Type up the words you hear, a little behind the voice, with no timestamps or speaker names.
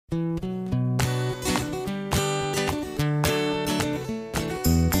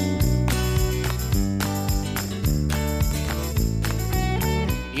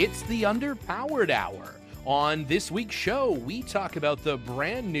the Underpowered Hour. On this week's show, we talk about the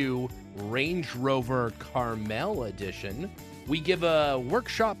brand new Range Rover Carmel edition. We give a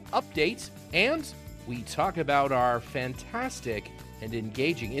workshop update, and we talk about our fantastic and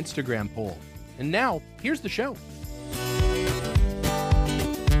engaging Instagram poll. And now, here's the show.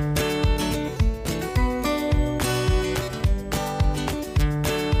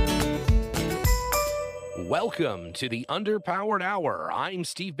 Welcome to the Underpowered Hour. I'm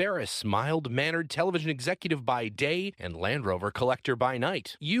Steve Barris, mild-mannered television executive by day and Land Rover collector by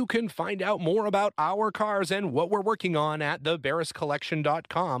night. You can find out more about our cars and what we're working on at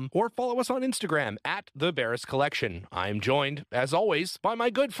thebarriscollection.com or follow us on Instagram at thebarriscollection. I'm joined, as always, by my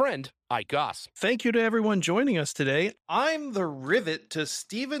good friend, Ike Goss. Thank you to everyone joining us today. I'm the rivet to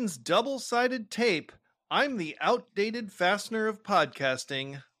Steven's double-sided tape. I'm the outdated fastener of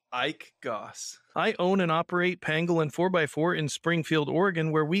podcasting, Ike Goss. I own and operate Pangolin 4x4 in Springfield,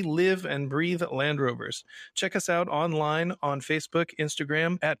 Oregon, where we live and breathe Land Rovers. Check us out online on Facebook,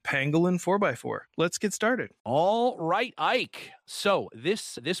 Instagram at Pangolin 4x4. Let's get started. All right, Ike. So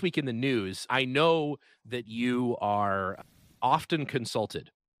this week in the news, I know that you are often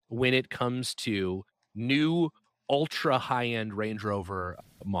consulted when it comes to new ultra high-end Range Rover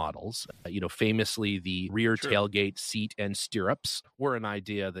models. Famously, the rear tailgate seat and stirrups were an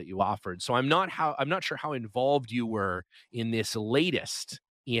idea that you offered. So I'm not sure how involved you were in this latest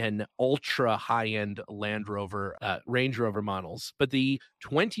in ultra high-end Land Rover Range Rover models, but the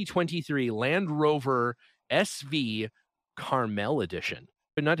 2023 Land Rover SV Carmel edition,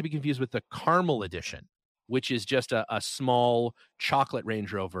 but not to be confused with the Carmel edition, which is just a small chocolate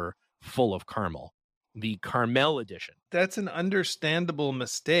Range Rover full of caramel. The Carmel edition. That's an understandable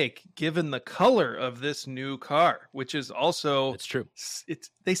mistake given the color of this new car, which is also... It's true.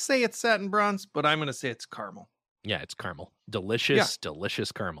 They say it's satin bronze, but I'm going to say it's caramel. Yeah, it's caramel. Delicious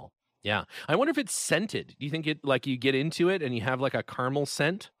caramel. Yeah. I wonder if it's scented. Do you think it, like, you get into it and you have like a caramel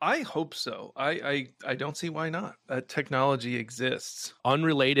scent? I hope so. I don't see why not. That technology exists.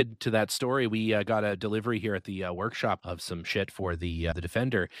 Unrelated to that story, we got a delivery here at the workshop of some shit for the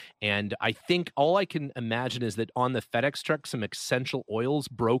Defender. And I think all I can imagine is that on the FedEx truck, some essential oils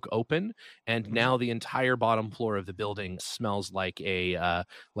broke open. And now the entire bottom floor of the building smells like a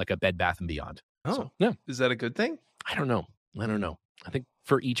Bed Bath & Beyond. Oh, so, yeah. Is that a good thing? I don't know. I think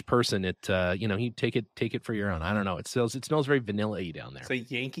for each person, you take it for your own. I don't know. It smells very vanilla-y down there. It's a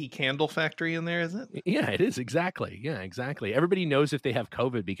Yankee Candle factory in there, is it? Yeah, it is. Exactly. Yeah, exactly. Everybody knows if they have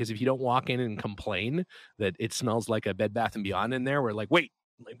COVID, because if you don't walk in and complain that it smells like a Bed Bath & Beyond in there, we're like, wait,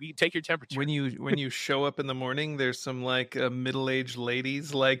 we take your temperature. When you show up in the morning, there's some middle-aged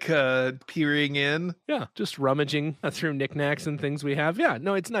ladies peering in. Yeah, just rummaging through knickknacks and things we have. Yeah,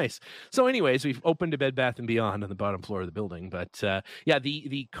 no, it's nice. So anyways, we've opened a Bed Bath & Beyond on the bottom floor of the building. But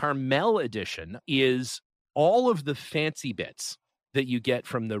the Carmel edition is all of the fancy bits that you get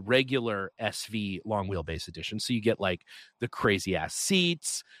from the regular SV long wheelbase edition. So you get like the crazy ass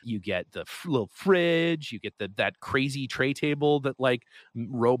seats, you get the little fridge, you get that crazy tray table that like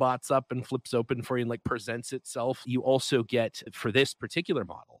robots up and flips open for you and like presents itself. You also get, for this particular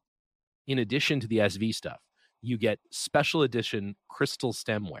model, in addition to the SV stuff, you get special edition crystal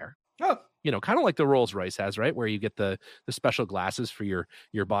stemware. Oh. Kind of like the Rolls-Royce has, right? Where you get the special glasses for your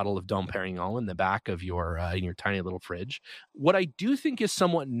bottle of Dom Perignon in the back of your tiny little fridge. What I do think is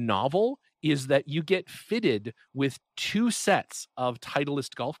somewhat novel is that you get fitted with 2 sets of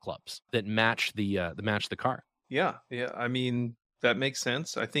Titleist golf clubs that match the car. Yeah. I mean, that makes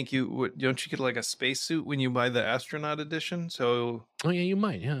sense. I think don't you get like a spacesuit when you buy the astronaut edition? So. Oh yeah, you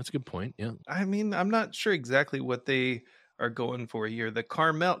might. Yeah, that's a good point. Yeah. I mean, I'm not sure exactly what they are going for here. The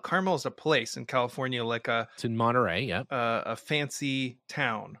Carmel is a place in California, it's in Monterey, yeah, a fancy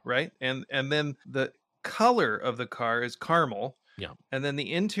town, right? And then the color of the car is caramel, yeah, and then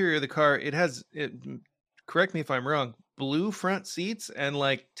the interior of the car, it has correct me if I'm wrong, blue front seats and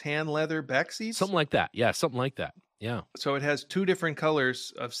like tan leather back seats, something like that. Yeah, something like that. Yeah. So it has 2 different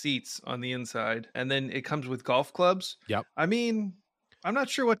colors of seats on the inside, and then it comes with golf clubs. Yep. I mean, I'm not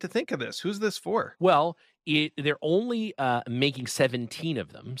sure what to think of this. Who's this for? Well, they're only making 17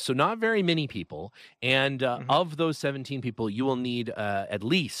 of them, so not very many people. And of those 17 people, you will need at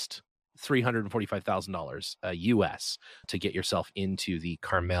least $345,000 US to get yourself into the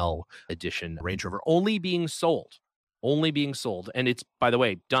Carmel edition Range Rover. Only being sold. And it's, by the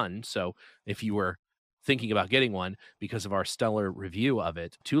way, done. So if you were thinking about getting one because of our stellar review of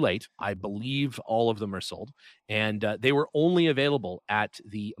it, too late. I believe all of them are sold. And they were only available at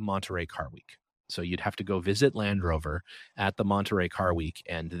the Monterey Car Week. So you'd have to go visit Land Rover at the Monterey Car Week,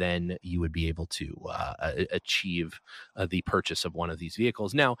 and then you would be able to achieve the purchase of one of these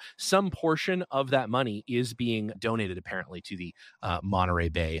vehicles. Now, some portion of that money is being donated apparently to the Monterey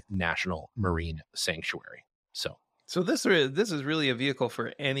Bay National Marine Sanctuary. So this is really a vehicle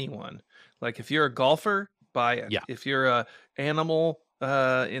for anyone. Like if you're a golfer, buy it. Yeah. If you're a animal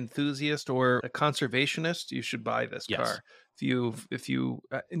enthusiast or a conservationist, you should buy this car. If you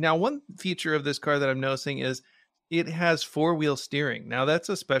now, one feature of this car that I'm noticing is it has 4-wheel steering. Now that's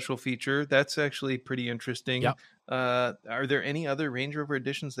a special feature. That's actually pretty interesting. Yep. Are there any other Range Rover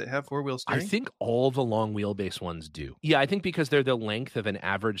editions that have 4-wheel steering? I think all the long wheelbase ones do. Yeah, I think because they're the length of an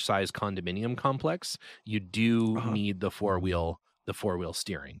average size condominium complex, you do need the four-wheel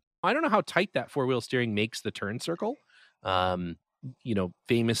steering. I don't know how tight that 4-wheel steering makes the turn circle.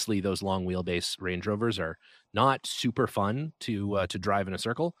 Famously, those long wheelbase Range Rovers are not super fun to drive in a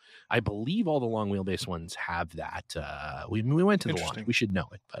circle. I believe all the long wheelbase ones have that. We went to the launch. We should know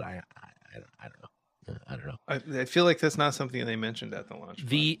it, but I don't know. I don't know. I feel like that's not something they mentioned at the launch.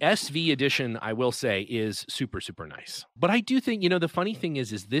 The SV edition, I will say, is super, super nice. But I do think, the funny thing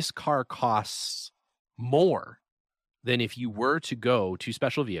is this car costs more than if you were to go to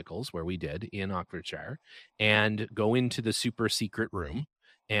Special Vehicles, where we did in Oxfordshire, and go into the super secret room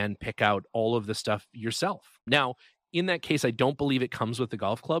and pick out all of the stuff yourself. Now, in that case, I don't believe it comes with the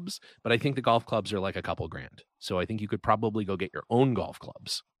golf clubs, but I think the golf clubs are like a couple grand. So I think you could probably go get your own golf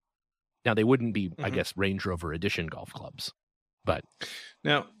clubs. Now, they wouldn't be, I guess, Range Rover Edition golf clubs. But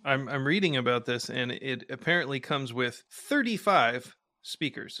now I'm reading about this, and it apparently comes with 35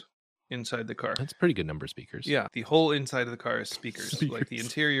 speakers inside the car. That's a pretty good number of speakers. Yeah, the whole inside of the car is speakers. Like the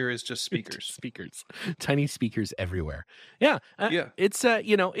interior is just speakers. Speakers. Tiny speakers everywhere. Yeah. Yeah. It's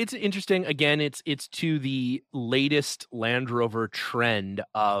it's interesting. Again, it's to the latest Land Rover trend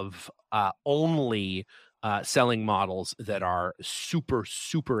of only selling models that are super,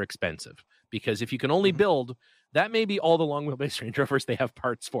 super expensive. Because if you can only build, that may be all the long wheelbase Range Rovers they have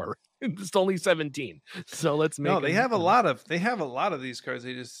parts for. It's only 17. So let's make. No, they have a lot of these cars.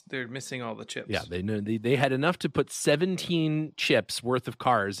 They're missing all the chips. Yeah, they had enough to put 17 chips worth of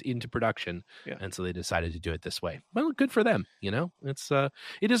cars into production, and so they decided to do it this way. Well, good for them. It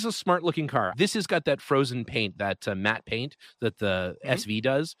is a smart looking car. This has got that frozen paint, that matte paint that the SV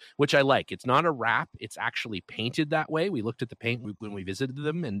does, which I like. It's not a wrap; it's actually painted that way. We looked at the paint when we visited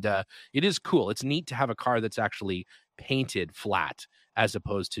them, and it is cool. It's neat to have a car that's actually painted flat, as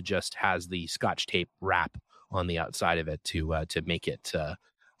opposed to just has the Scotch tape wrap on the outside of it to make it to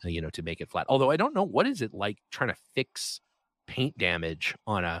make it flat. Although I don't know, what is it like trying to fix paint damage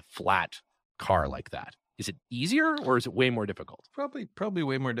on a flat car like that? Is it easier or is it way more difficult? Probably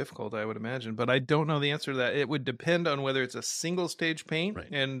way more difficult, I would imagine, but I don't know the answer to that. It would depend on whether it's a single stage paint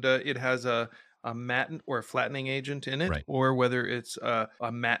and it has a matte or a flattening agent in it, or whether it's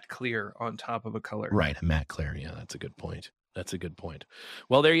a matte clear on top of a color. Right, a matte clear. Yeah, that's a good point.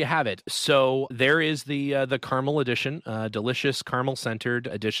 Well, there you have it. So there is the Carmel edition, delicious caramel centered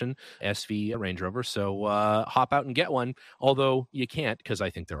edition SV Range Rover. So hop out and get one, although you can't because I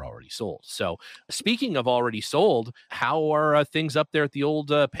think they're already sold. So speaking of already sold, how are things up there at the old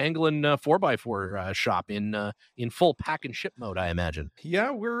Pangolin 4x4 shop in full pack and ship mode, I imagine?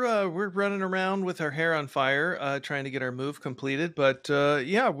 Yeah, we're running around with our hair on fire, trying to get our move completed. But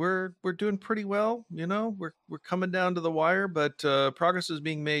we're doing pretty well. We're coming down to the wire. But progress is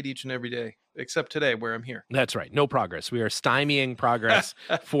being made each and every day, except today where I'm here. That's right. No progress. We are stymieing progress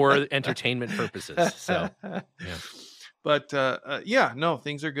for entertainment purposes. So, yeah. But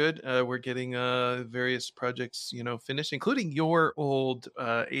things are good. We're getting various projects, finished, including your old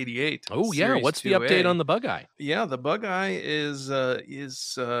 88. Oh yeah, what's the update on the Bug Eye? Yeah, the Bug Eye is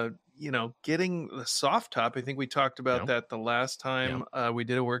getting the soft top. I think we talked about that the last time we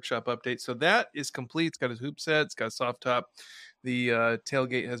did a workshop update. So that is complete. It's got a hoop set. It's got a soft top. The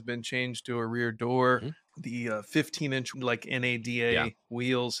tailgate has been changed to a rear door. The 15-inch NADA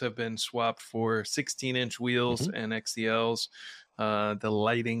wheels have been swapped for 16-inch wheels and XCLs. The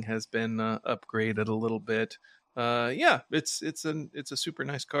lighting has been upgraded a little bit. It's a super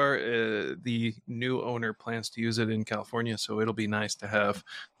nice car. The new owner plans to use it in California, so it'll be nice to have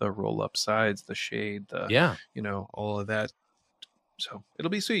the roll-up sides, the shade, all of that So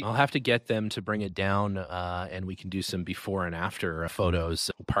it'll be sweet. I'll have to get them to bring it down, and we can do some before and after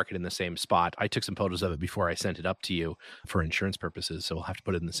photos. We'll park it in the same spot. I took some photos of it before I sent it up to you for insurance purposes, so we'll have to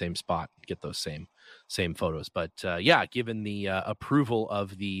put it in the same spot, get those same photos. But given the approval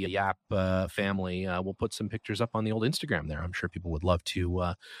of the Yap family, we'll put some pictures up on the old Instagram there. I'm sure people would love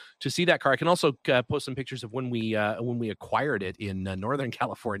to see that car. I can also post some pictures of when we acquired it in Northern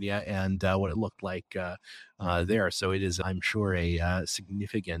California and what it looked like there. So it is, I'm sure, a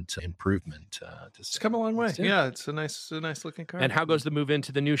significant improvement. It's come a long way. Yeah, it's a nice looking car. And how goes the move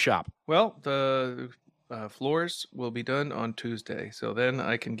into the new shop? Well, the floors will be done on Tuesday, so then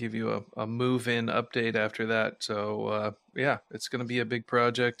I can give you a move-in update after that. So it's going to be a big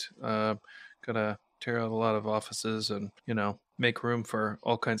project. Gonna tear out a lot of offices and make room for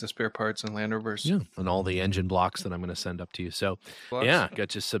all kinds of spare parts and Land Rovers. Yeah, and all the engine blocks that I'm going to send up to you. So, got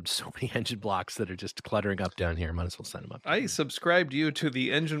just so many engine blocks that are just cluttering up down here. Might as well send them up. I subscribed you to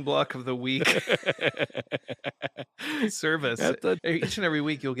the Engine Block of the Week service. Each and every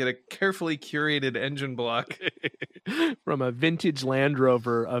week, you'll get a carefully curated engine block from a vintage Land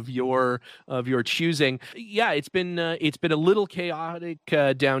Rover of your choosing. Yeah, it's been a little chaotic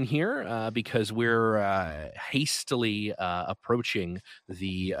down here because we're hastily approaching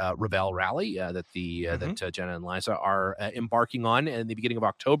the Rebelle Rally that Jenna and Liza are embarking on in the beginning of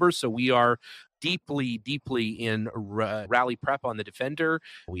October. So we are deeply in rally prep on the Defender.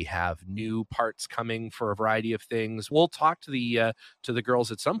 We have new parts coming for a variety of things. We'll talk to the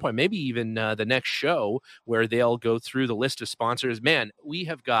girls at some point, maybe even the next show, where they'll go through the list of sponsors. Man, we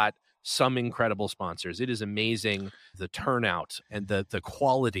have got some incredible sponsors. It is amazing the turnout and the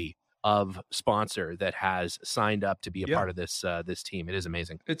quality of sponsor that has signed up to be a part of this team. It is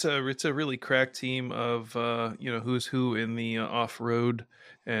amazing. It's a really crack team of who's who in the off-road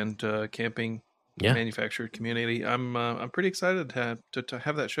and camping manufactured community. I'm pretty excited to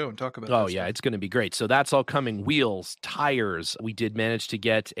have that show and talk about. Oh yeah, it's going to be great. So that's all coming. Wheels, tires. We did manage to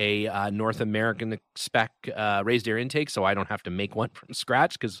get a North American spec raised air intake, so I don't have to make one from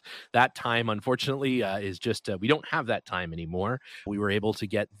scratch, because that time, unfortunately, is just we don't have that time anymore. We were able to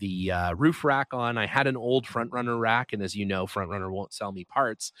get the roof rack on. I had an old Front Runner rack, and as you know, Front Runner won't sell me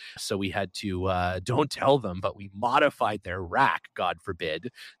parts, so we had to don't tell them, but we modified their rack, God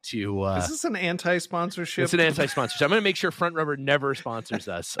forbid, to. Is this an anti-sponsorship? It's an anti-sponsorship. I'm going to make sure Front Rubber never sponsors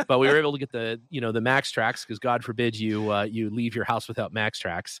us, but we were able to get the Max Tracks, because God forbid you leave your house without Max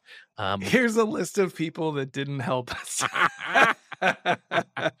Tracks. Here's a list of people that didn't help us.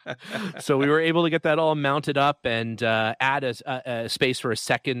 So we were able to get that all mounted up and add a space for a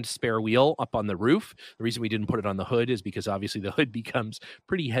second spare wheel up on the roof. The reason we didn't put it on the hood is because obviously the hood becomes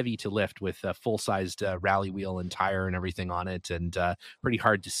pretty heavy to lift with a full-sized rally wheel and tire and everything on it, and pretty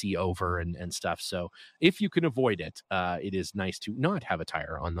hard to see over and stuff. So if you can avoid it, it is nice to not have a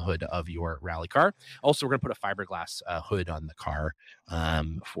tire on the hood of your rally car. Also, we're going to put a fiberglass hood on the car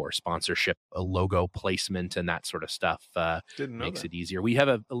for sponsorship, a logo placement, and that sort of stuff. Makes it easier. We have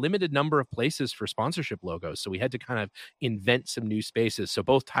a limited number of places for sponsorship logos, so we had to kind of invent some new spaces. So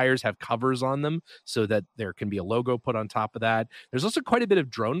both tires have covers on them so that there can be a logo put on top of that. There's also quite a bit of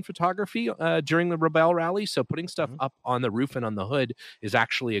drone photography during the Rebelle Rally, so putting stuff up on the roof and on the hood is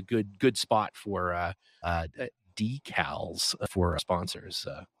actually a good spot for decals for sponsors.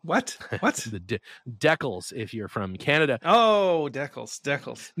 What? The decals, if you're from Canada. Oh,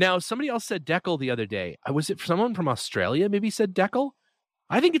 decals. Now, somebody else said decal the other day. Was it someone from Australia maybe said decal?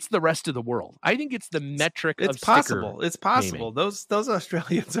 I think it's the rest of the world. I think it's the metric of possible. It's possible. Naming. Those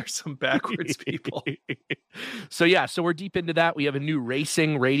Australians are some backwards people. So we're deep into that. We have a new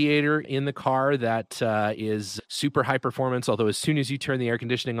racing radiator in the car that is super high performance, although as soon as you turn the air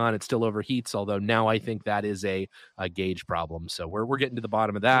conditioning on, it still overheats, although now I think that is a gauge problem. So we're getting to the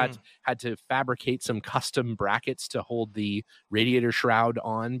bottom of that. Had to fabricate some custom brackets to hold the radiator shroud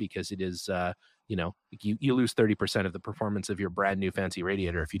on, because it is you lose 30% of the performance of your brand new fancy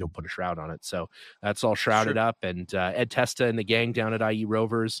radiator if you don't put a shroud on it. So that's all shrouded up. And Ed Testa and the gang down at IE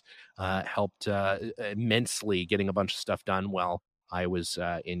Rovers helped immensely getting a bunch of stuff done while I was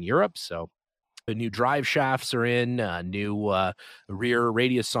in Europe. So the new drive shafts are in, new rear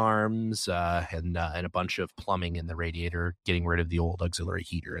radius arms, and a bunch of plumbing in the radiator, getting rid of the old auxiliary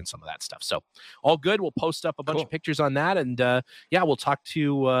heater and some of that stuff. So all good. We'll post up a bunch of pictures on that, and we'll talk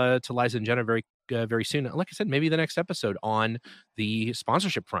to Liza and Jenna very soon. Like I said, maybe the next episode on the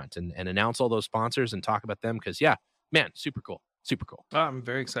sponsorship front and announce all those sponsors and talk about them, because super cool. Super cool. I'm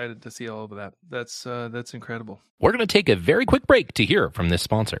very excited to see all of that. That's incredible. We're going to take a very quick break to hear from this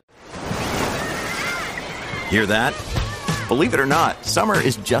sponsor. Hear that? Believe it or not, summer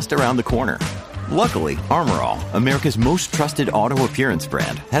is just around the corner. Luckily, Armor All, America's most trusted auto appearance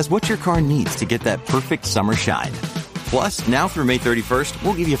brand, has what your car needs to get that perfect summer shine. Plus, now through May 31st,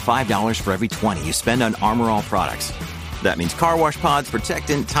 we'll give you $5 for every $20 you spend on Armor All products. That means car wash pods,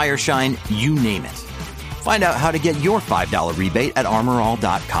 protectant, tire shine, you name it. Find out how to get your $5 rebate at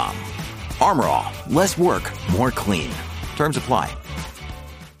armorall.com. Armor All, less work, more clean. Terms apply.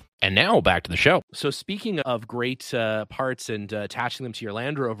 And now back to the show. So speaking of great parts and attaching them to your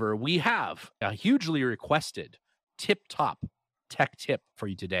Land Rover, we have a hugely requested tip-top tech tip for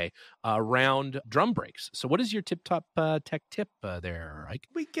you today around drum brakes. So what is your tip-top tech tip there, Ike?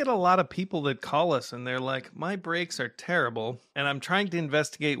 We get a lot of people that call us and they're like, my brakes are terrible and I'm trying to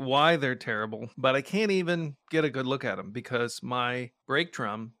investigate why they're terrible, but I can't even get a good look at them because my brake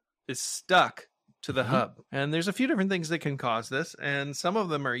drum is stuck to the hub. And there's a few different things that can cause this, and some of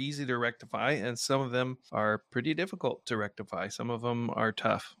them are easy to rectify and some of them are pretty difficult to rectify. Some of them are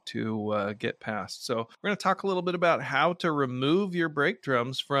tough to get past. So we're going to talk a little bit about how to remove your brake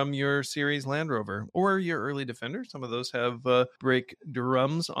drums from your series Land Rover or your early Defender. Some of those have brake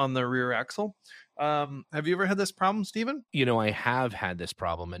drums on the rear axle. Have you ever had this problem, Stephen? You know, I have had this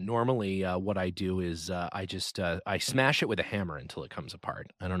problem, and normally what I do is I smash it with a hammer until it comes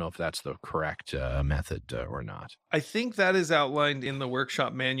apart. I don't know if that's the correct method or not. I think that is outlined in the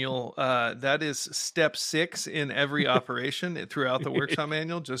workshop manual. That is step 6 in every operation throughout the workshop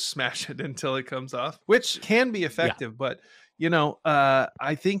manual. Just smash it until it comes off, which can be effective, but you know,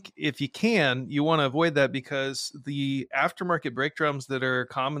 I think if you can, you want to avoid that because the aftermarket brake drums that are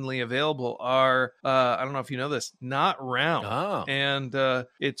commonly available are, I don't know if you know this, not round. Oh. And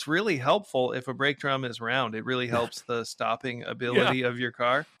it's really helpful if a brake drum is round. It really helps the stopping ability of your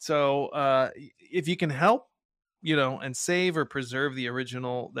car. So if you can help, you know, and save or preserve the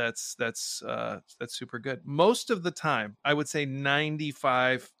original, that's super good. Most of the time, I would say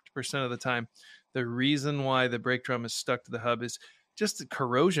 95% of the time, the reason why the brake drum is stuck to the hub is just the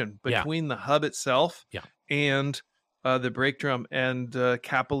corrosion between the hub itself and the brake drum, and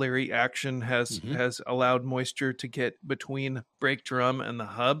capillary action has allowed moisture to get between brake drum and the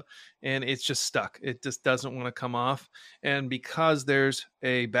hub, and it's just stuck. It just doesn't want to come off. And because there's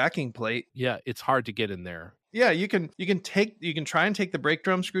a backing plate, it's hard to get in there. Yeah, you can try and take the brake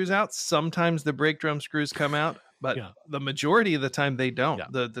drum screws out. Sometimes the brake drum screws come out, but the majority of the time they don't.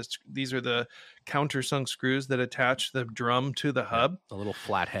 These are the countersunk screws that attach the drum to the hub. A little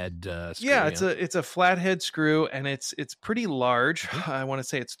flathead screw. It's a flathead screw, and it's pretty large. I want to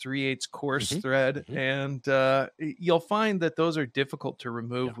say it's 3/8 coarse thread, and you'll find that those are difficult to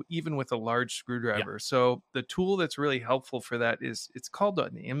remove even with a large screwdriver. So the tool that's really helpful for that it's called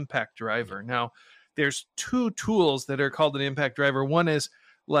an impact driver. Now, there's two tools that are called an impact driver. One is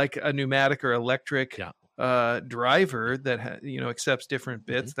like a pneumatic or electric driver that accepts different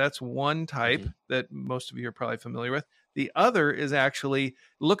bits. That's one type that most of you are probably familiar with. The other is actually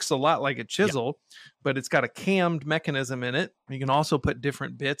looks a lot like a chisel, but it's got a cammed mechanism in it. You can also put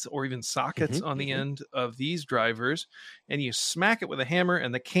different bits or even sockets on the end of these drivers, and you smack it with a hammer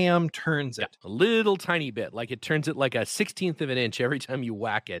and the cam turns it. A little tiny bit, like it turns it like a 1/16 of an inch every time you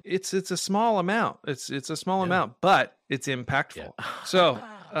whack it. It's a small amount. It's a small amount, but it's impactful. So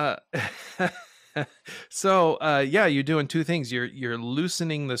you're doing two things. You're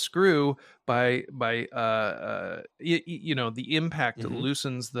loosening the screw by the impact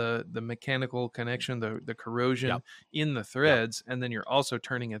loosens the mechanical connection, the corrosion in the threads, and then you're also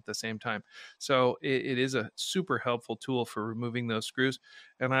turning at the same time. So it is a super helpful tool for removing those screws.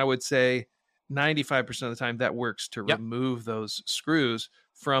 And I would say 95% of the time that works to remove those screws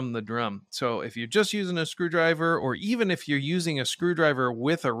from the drum. So if you're just using a screwdriver, or even if you're using a screwdriver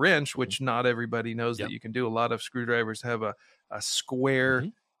with a wrench, which not everybody knows that you can do. A lot of screwdrivers have a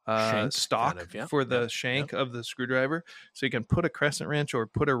square stock for the shank of the screwdriver. So you can put a crescent wrench or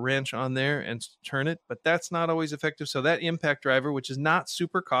put a wrench on there and turn it, but that's not always effective. So that impact driver, which is not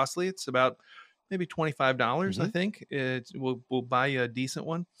super costly, it's about maybe $25, I think. We'll buy you a decent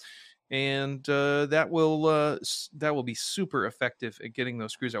one. And that will be super effective at getting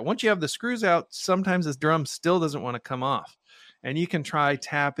those screws out. Once you have the screws out, sometimes this drum still doesn't want to come off. And you can try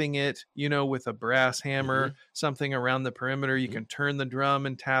tapping it, with a brass hammer, something around the perimeter. You can turn the drum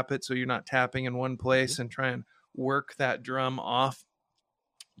and tap it so you're not tapping in one place and try and work that drum off.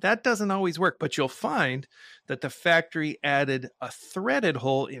 That doesn't always work, but you'll find that the factory added a threaded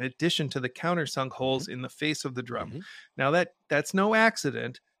hole in addition to the countersunk holes in the face of the drum. Now that's no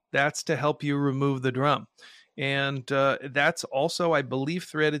accident. That's to help you remove the drum. And that's also, I believe,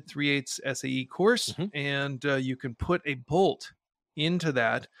 threaded 3/8 SAE coarse. And you can put a bolt into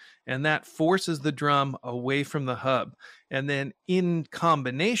that, and that forces the drum away from the hub. And then in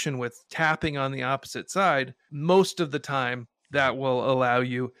combination with tapping on the opposite side, most of the time that will allow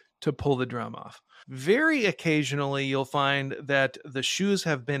you to pull the drum off. Very occasionally, you'll find that the shoes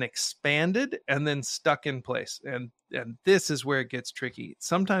have been expanded and then stuck in place. And this is where it gets tricky.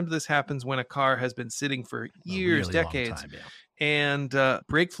 Sometimes this happens when a car has been sitting for years, really long decades, time, yeah. and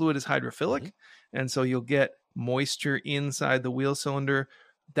brake fluid is hydrophilic. And so you'll get moisture inside the wheel cylinder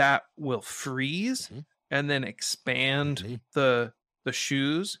that will freeze and then expand the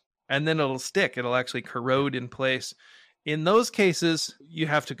shoes, and then it'll stick. It'll actually corrode in place. In those cases, you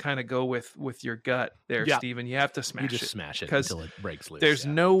have to kind of go with your gut there, Stephen. You have to smash it. You just smash it until it breaks loose. There's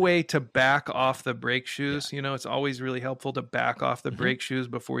no way to back off the brake shoes. You know, it's always really helpful to back off the brake shoes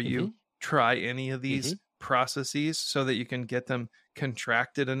before you try any of these processes so that you can get them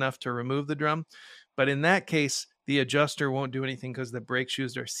contracted enough to remove the drum. But in that case, the adjuster won't do anything because the brake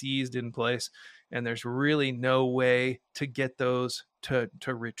shoes are seized in place, and there's really no way to get those to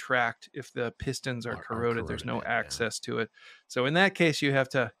retract if the pistons are corroded. There's no access to it. So in that case, you have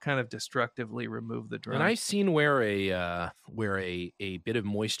to kind of destructively remove the drum. And I've seen where a bit of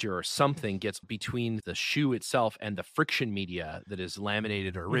moisture or something gets between the shoe itself and the friction media that is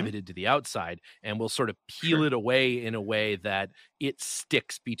laminated or riveted to the outside, and will sort of peel it away in a way that it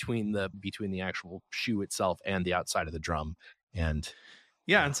sticks between the actual shoe itself and the outside of the drum. And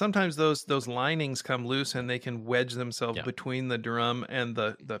and sometimes those linings come loose and they can wedge themselves between the drum and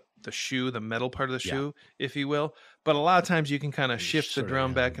the shoe, the metal part of the shoe, if you will. But a lot of times you can kind of shift the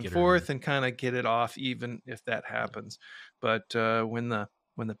drum back and forth and kind of get it off, even if that happens. But when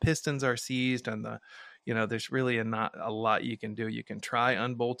the pistons are seized and there's really not a lot you can do. You can try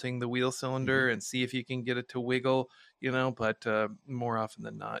unbolting the wheel cylinder and see if you can get it to wiggle, but more often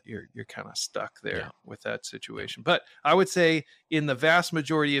than not, you're kind of stuck there with that situation. But I would say in the vast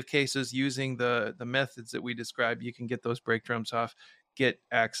majority of cases, using the methods that we described, you can get those brake drums off, get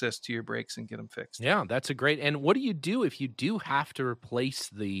access to your brakes, and get them fixed. Yeah, that's a great. And what do you do if you do have to replace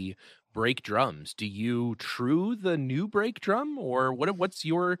the brake drums? Do you true the new brake drum, or what's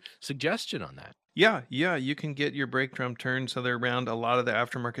your suggestion on that? Yeah, you can get your brake drum turned so they're round. A lot of the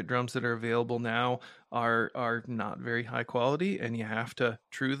aftermarket drums that are available now are not very high quality, and you have to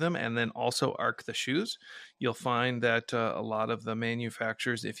true them and then also arc the shoes. You'll find that a lot of the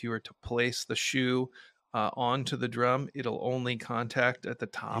manufacturers, if you were to place the shoe onto the drum, it'll only contact at the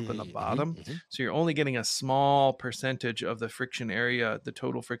top and the bottom. So you're only getting a small percentage of the friction area, the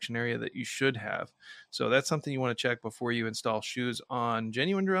total friction area that you should have. So that's something you want to check before you install shoes on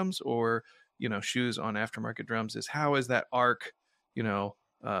genuine drums or shoes on aftermarket drums, is how is that arc,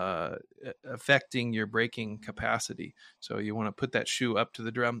 affecting your braking capacity. So you want to put that shoe up to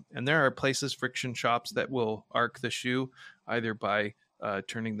the drum, and there are places, friction shops, that will arc the shoe either by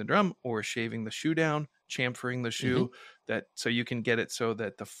turning the drum or shaving the shoe down, chamfering the shoe, so you can get it so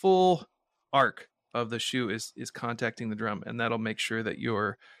that the full arc of the shoe is contacting the drum, and that'll make sure that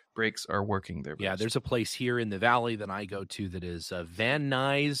your brakes are working their best. Yeah, there's a place here in the valley that I go to that is Van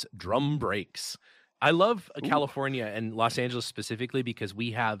Nuys Drum Brakes. I love California and Los Angeles specifically because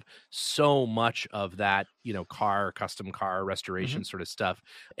we have so much of that, custom car restoration sort of stuff.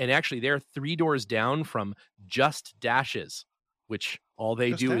 And actually, they're 3 doors down from Just Dashes, which all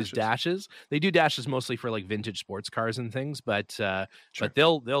they do is dashes. They do dashes mostly for like vintage sports cars and things, but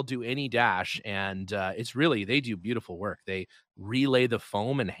they'll do any dash, and it's really, they do beautiful work. They relay the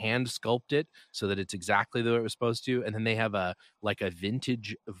foam and hand sculpt it so that it's exactly the way it was supposed to, and then they have a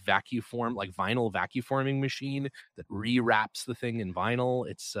vintage vinyl vacuum forming machine that rewraps the thing in vinyl.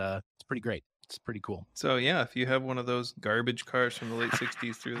 It's pretty great. It's pretty cool. So yeah, if you have one of those garbage cars from the late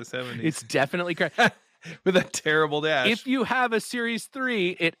 60s through the 70s, it's definitely great. With a terrible dash. If you have a Series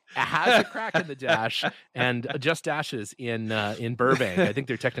 3, it has a crack in the dash, and Just Dashes in Burbank. I think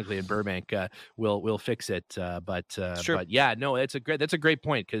they're technically in Burbank. Will fix it. But yeah, no, that's a great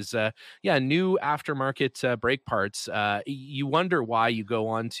point, because new aftermarket brake parts. You wonder why you go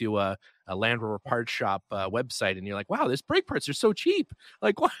on to a Land Rover parts shop website and you're like, wow, this brake parts are so cheap.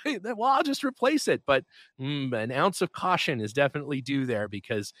 Like, why? Well, I'll just replace it. But an ounce of caution is definitely due there,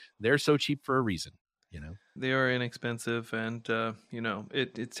 because they're so cheap for a reason. They are inexpensive, and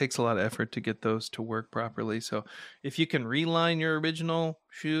it takes a lot of effort to get those to work properly. So if you can reline your original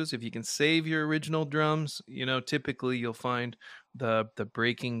shoes, if you can save your original drums, typically you'll find the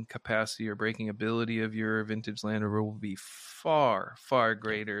braking capacity or braking ability of your vintage Land Rover will be far, far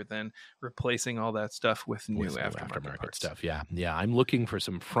greater than replacing all that stuff with new aftermarket stuff. Yeah. I'm looking for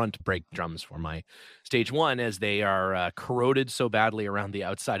some front brake drums for my Stage 1, as they are corroded so badly around the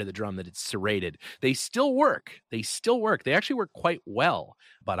outside of the drum that it's serrated. They still work. They still work. They actually work quite well,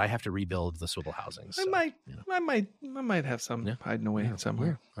 but I have to rebuild the swivel housings. I might have some hiding away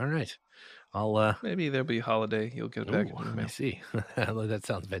somewhere. All right. I'll maybe there'll be a holiday. You'll get it back in the mail. I see. That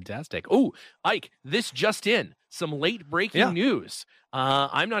sounds fantastic. Oh, Ike, this just in. Some late breaking news.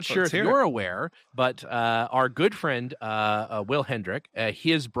 I'm not sure if you're aware, but our good friend Will Hendrick,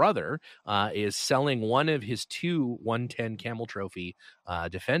 his brother, is selling one of his 2 110 Camel Trophy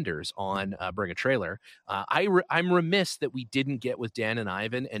Defenders on Bring a Trailer. I'm remiss that we didn't get with Dan and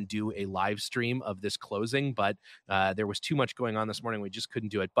Ivan and do a live stream of this closing, but there was too much going on this morning. We just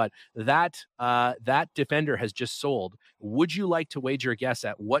couldn't do it. But that Defender has just sold. Would you like to wager a guess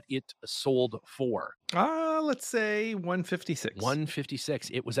at what it sold for? Let's say 156. 156.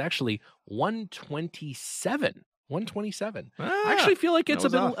 It was actually 127. 127. I actually feel like it's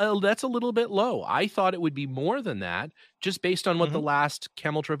that's a little bit low. I thought it would be more than that, just based on what the last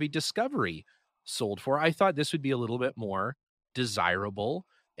Camel Trophy Discovery sold for. I thought this would be a little bit more desirable,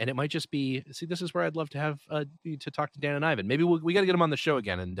 and it might just be. See, this is where I'd love to have to talk to Dan and Ivan. Maybe we got to get them on the show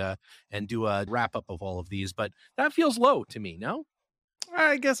again and do a wrap up of all of these. But that feels low to me. No.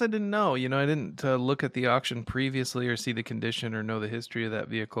 I guess I didn't know. I didn't look at the auction previously or see the condition or know the history of that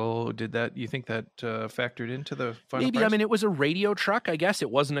vehicle. You think that factored into the final Maybe. price? I mean, it was a radio truck. I guess it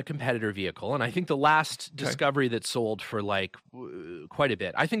wasn't a competitor vehicle. And I think the last Discovery that sold for quite a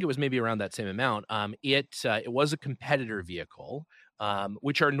bit, I think it was maybe around that same amount. It was a competitor vehicle.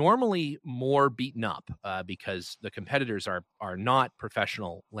 Which are normally more beaten up because the competitors are not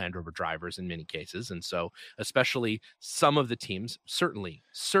professional Land Rover drivers in many cases. And so especially some of the teams, certainly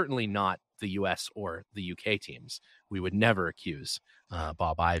not the US or the UK teams, we would never accuse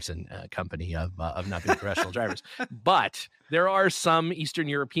Bob Ives and company of not being professional drivers. But there are some Eastern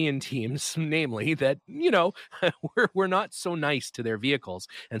European teams, namely, that, we're not so nice to their vehicles.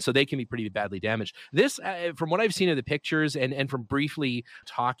 And so they can be pretty badly damaged. This, from what I've seen of the pictures and from briefly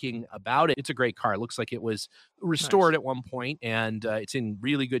talking about it, it's a great car. It looks like it was restored at one point, and it's in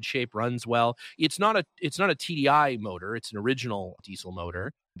really good shape, runs well. It's not a TDI motor. It's an original diesel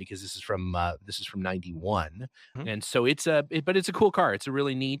motor, because this is from 91. And so but it's a cool car. It's a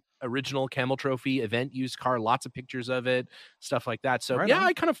really neat original Camel Trophy event used car, lots of pictures of it, stuff like that. So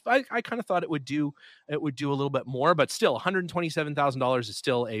I kind of thought it would do a little bit more, but still $127,000 is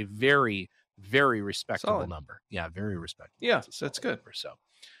still a very, very respectable number. Yeah, very respectable. Yeah, that's good. Number, so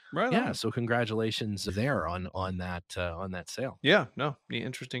on. So congratulations there on that sale. Yeah, no,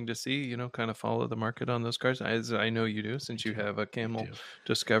 interesting to see, kind of follow the market on those cars, as I know you do, since you have a Camel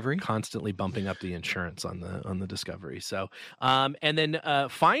Discovery. Constantly bumping up the insurance on the Discovery. So, and then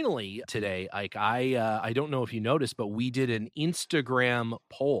finally today, Ike, I don't know if you noticed, but we did an Instagram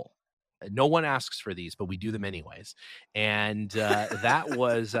poll. No one asks for these, but we do them anyways. And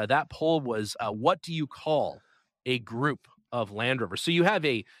that poll was, what do you call a group of Land Rovers? So you have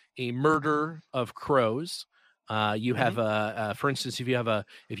a murder of crows. You have for instance, if you have a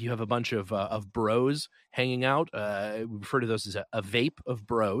bunch of bros hanging out, we refer to those as a vape of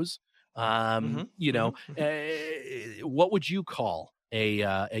bros. What would you call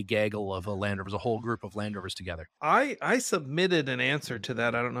a gaggle of Land Rovers, a whole group of Land Rovers together? I submitted an answer to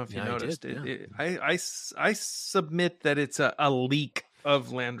that. I don't know if you noticed. I submit that it's a leak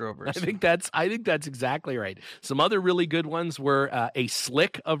of Land Rovers. I think that's exactly right. Some other really good ones were a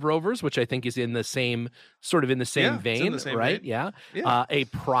slick of Rovers, which I think is in the same vein, right? Yeah. A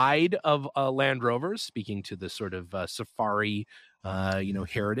pride of Land Rovers, speaking to the sort of safari,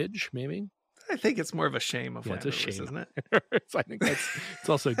 heritage, maybe. I think it's more of a shame of Land Rovers, isn't it? I think it's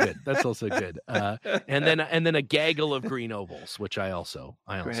also good. That's also good. And then a gaggle of green ovals, which I also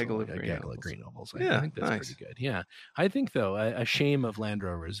gaggle like of a green gaggle ovals. of green ovals. Yeah, I think that's nice. pretty good. Yeah, I think though a shame of Land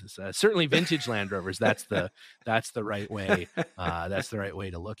Rovers is certainly vintage Land Rovers. That's the right way. That's the right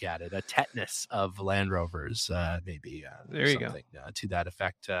way to look at it. A tetanus of Land Rovers, maybe. There you go. To that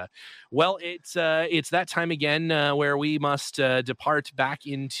effect. Well, it's that time again where we must depart back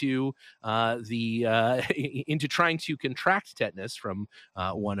into into trying to contract tetanus from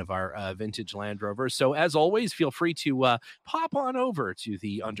one of our vintage Land Rovers. So as always, feel free to pop on over to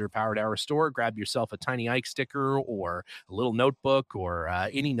the Underpowered Hour store, grab yourself a Tiny Ike sticker or a little notebook or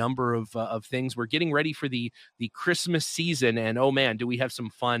any number of things. We're getting ready for the Christmas season, and oh man, do we have some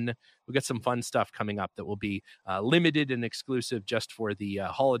fun we'll get some fun stuff coming up that will be limited and exclusive just for the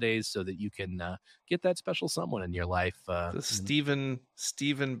holidays, so that you can get that special someone in your life. The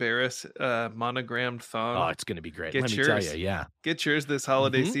Stephen Barris monogrammed thong. Oh, it's going to be great. Get Let yours. me tell you, yeah. Get yours this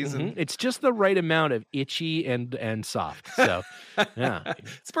holiday season. It's just the right amount of itchy and soft. So, yeah,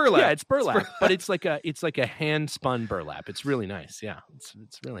 it's burlap. Yeah, it's burlap, but it's like a hand spun burlap. It's really nice. Yeah, it's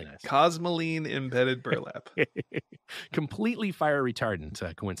really nice. Cosmoline embedded burlap. Completely fire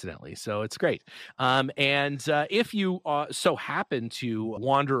retardant, coincidentally. So it's great. And if you so happen to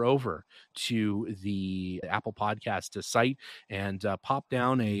wander over to the Apple Podcast site and pop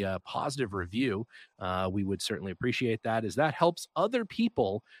down a positive review, we would certainly appreciate that, as that helps other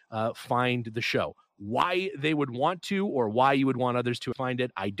people find the show. Why they would want to, or why you would want others to find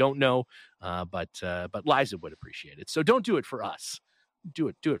it, I don't know, but Liza would appreciate it. So don't do it for us. Do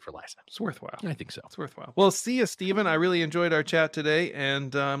it for Liza. It's worthwhile. I think so. It's worthwhile. Well, see you, Stephen. I really enjoyed our chat today,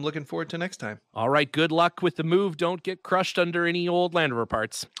 and I'm looking forward to next time. All right. Good luck with the move. Don't get crushed under any old Land Rover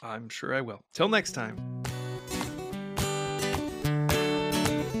parts. I'm sure I will. Till next time.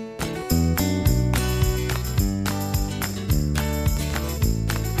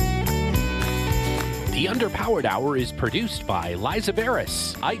 The Underpowered Hour is produced by Liza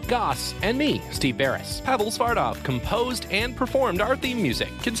Barris, Ike Goss, and me, Steve Barris. Pavel Svardov composed and performed our theme music.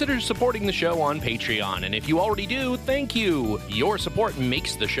 Consider supporting the show on Patreon, and if you already do, thank you. Your support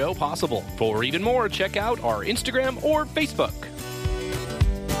makes the show possible. For even more, check out our Instagram or Facebook.